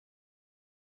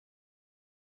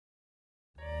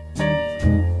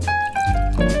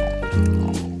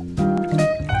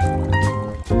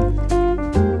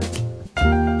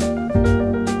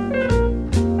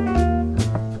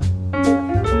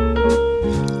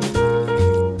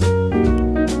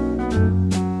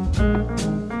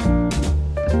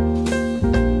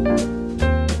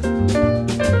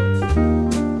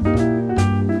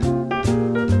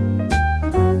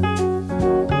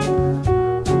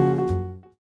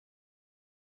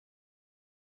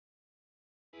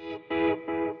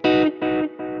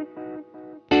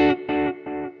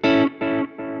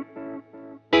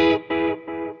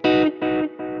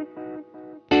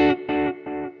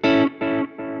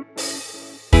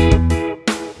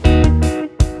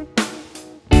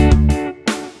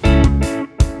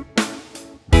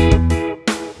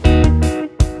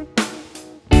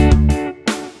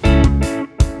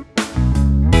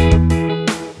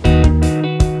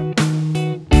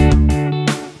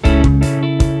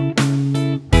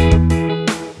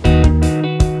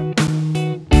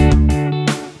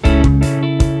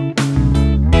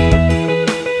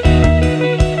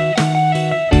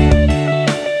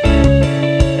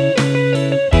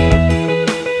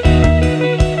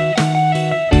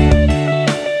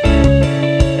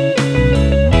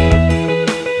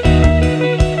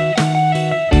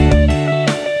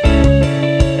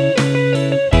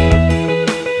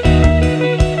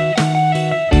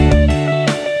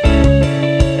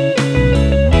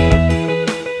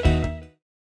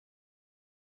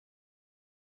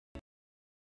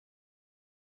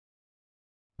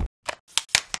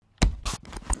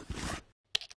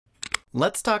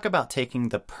Let's talk about taking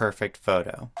the perfect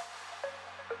photo.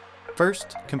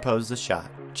 First, compose the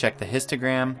shot. Check the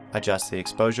histogram, adjust the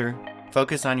exposure,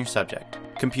 focus on your subject.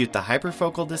 Compute the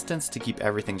hyperfocal distance to keep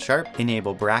everything sharp,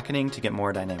 enable bracketing to get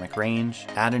more dynamic range,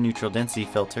 add a neutral density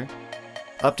filter,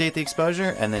 update the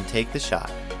exposure, and then take the shot.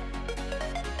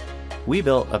 We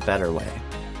built a better way.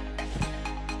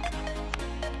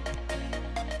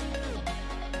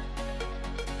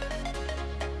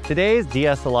 Today's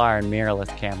DSLR and mirrorless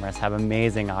cameras have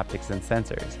amazing optics and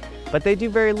sensors, but they do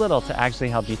very little to actually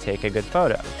help you take a good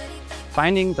photo.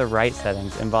 Finding the right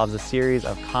settings involves a series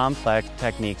of complex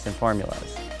techniques and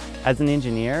formulas. As an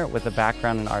engineer with a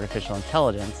background in artificial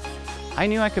intelligence, I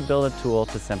knew I could build a tool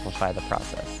to simplify the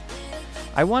process.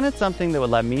 I wanted something that would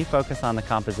let me focus on the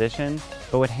composition,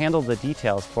 but would handle the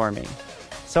details for me.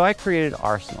 So I created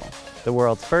Awesone, the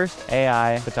world's first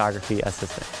AI photography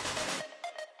assistant.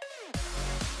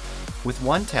 With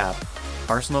one tap,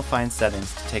 Awesone finds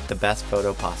settings to take the best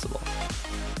photo possible.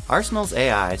 Awesone's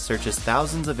AI searches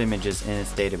thousands of images in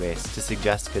its database to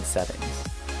suggest good settings.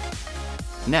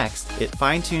 Next, it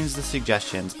fine-tunes the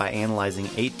suggestions by analyzing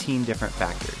 18 different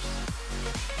factors.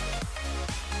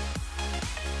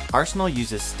 Awesone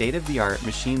uses state-of-the-art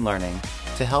machine learning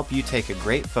to help you take a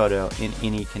great photo in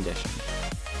any condition.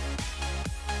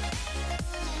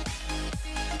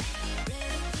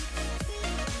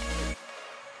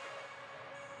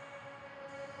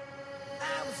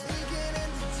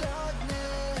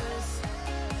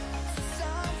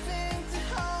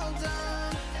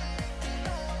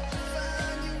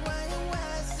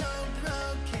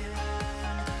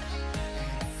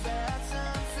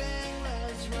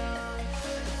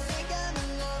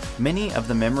 Many of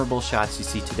the memorable shots you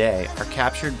see today are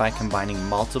captured by combining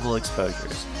multiple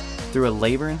exposures through a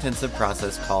labor-intensive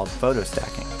process called photo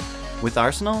stacking. With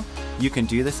Awesone, you can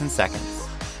do this in seconds.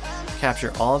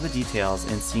 Capture all of the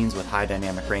details in scenes with high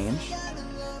dynamic range,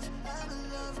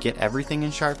 get everything in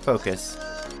sharp focus,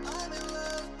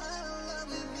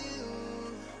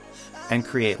 and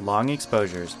create long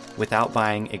exposures without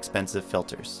buying expensive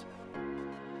filters.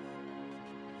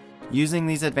 Using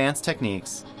these advanced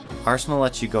techniques, Awesone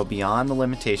lets you go beyond the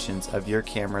limitations of your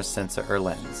camera's sensor or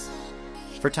lens.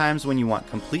 For times when you want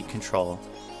complete control,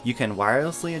 you can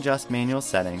wirelessly adjust manual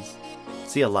settings,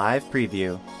 see a live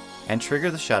preview, and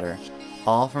trigger the shutter,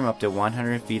 all from up to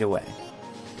 100 feet away.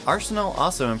 Awesone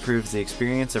also improves the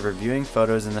experience of reviewing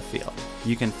photos in the field.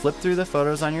 You can flip through the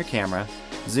photos on your camera,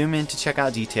 zoom in to check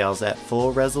out details at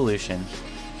full resolution,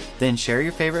 then share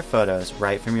your favorite photos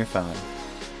right from your phone.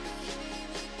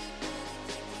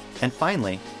 And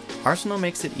finally, Awesone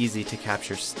makes it easy to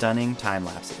capture stunning time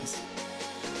lapses.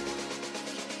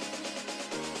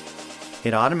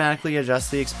 It automatically adjusts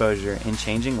the exposure in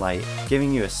changing light,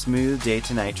 giving you a smooth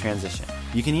day-to-night transition.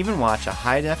 You can even watch a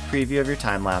high-def preview of your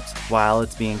time lapse while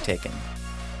it's being taken.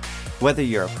 Whether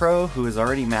you're a pro who has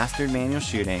already mastered manual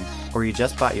shooting or you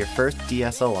just bought your first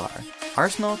DSLR,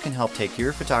 Awesone can help take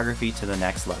your photography to the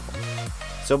next level.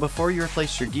 So before you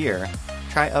replace your gear,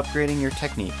 try upgrading your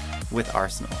technique with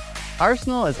Awesone.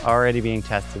 Awesone is already being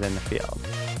tested in the field.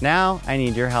 Now, I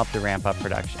need your help to ramp up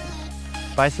production.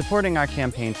 By supporting our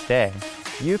campaign today,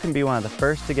 you can be one of the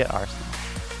first to get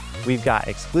Awesone. We've got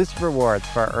exclusive rewards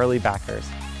for our early backers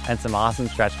and some awesome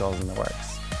stretch goals in the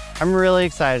works. I'm really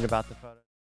excited about the photo.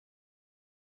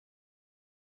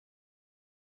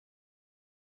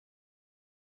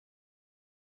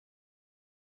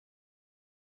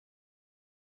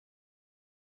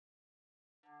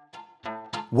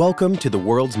 Welcome to the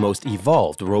world's most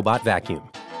evolved robot vacuum.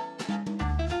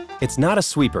 It's not a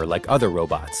sweeper like other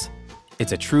robots.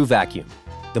 It's a true vacuum,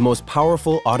 the most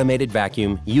powerful automated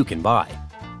vacuum you can buy.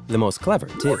 The most clever,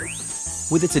 too.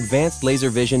 With its advanced laser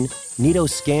vision, Nito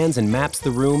scans and maps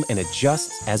the room and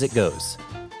adjusts as it goes.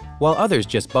 While others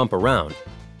just bump around,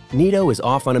 Nito is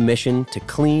off on a mission to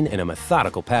clean in a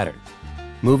methodical pattern,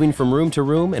 moving from room to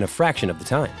room in a fraction of the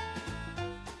time.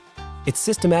 It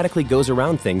systematically goes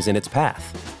around things in its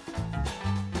path,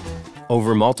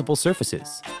 over multiple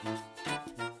surfaces,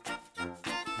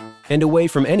 and away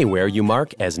from anywhere you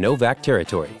mark as no-vac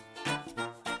territory.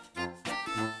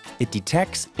 It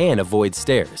detects and avoids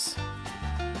stairs.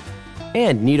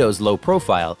 And Nito's low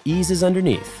profile eases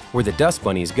underneath where the dust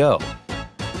bunnies go,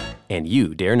 and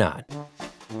you dare not.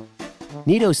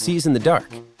 Nito sees in the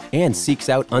dark and seeks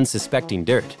out unsuspecting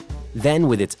dirt. Then,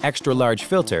 with its extra-large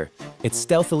filter, it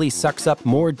stealthily sucks up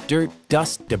more dirt,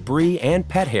 dust, debris, and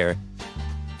pet hair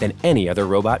than any other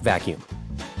robot vacuum.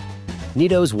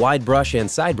 Nito's wide brush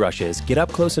and side brushes get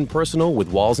up close and personal with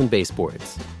walls and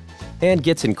baseboards, and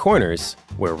gets in corners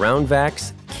where round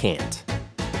vacs can't.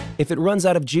 If it runs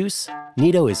out of juice,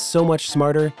 Nito is so much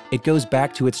smarter, it goes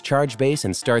back to its charge base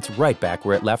and starts right back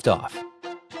where it left off.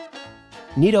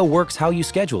 Nito works how you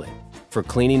schedule it, for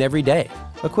cleaning every day,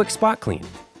 a quick spot clean,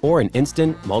 or an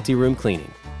instant multi-room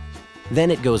cleaning.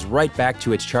 Then it goes right back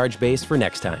to its charge base for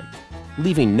next time,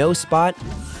 leaving no spot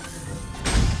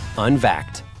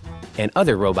unvacuumed, and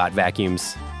other robot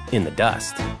vacuums in the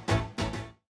dust.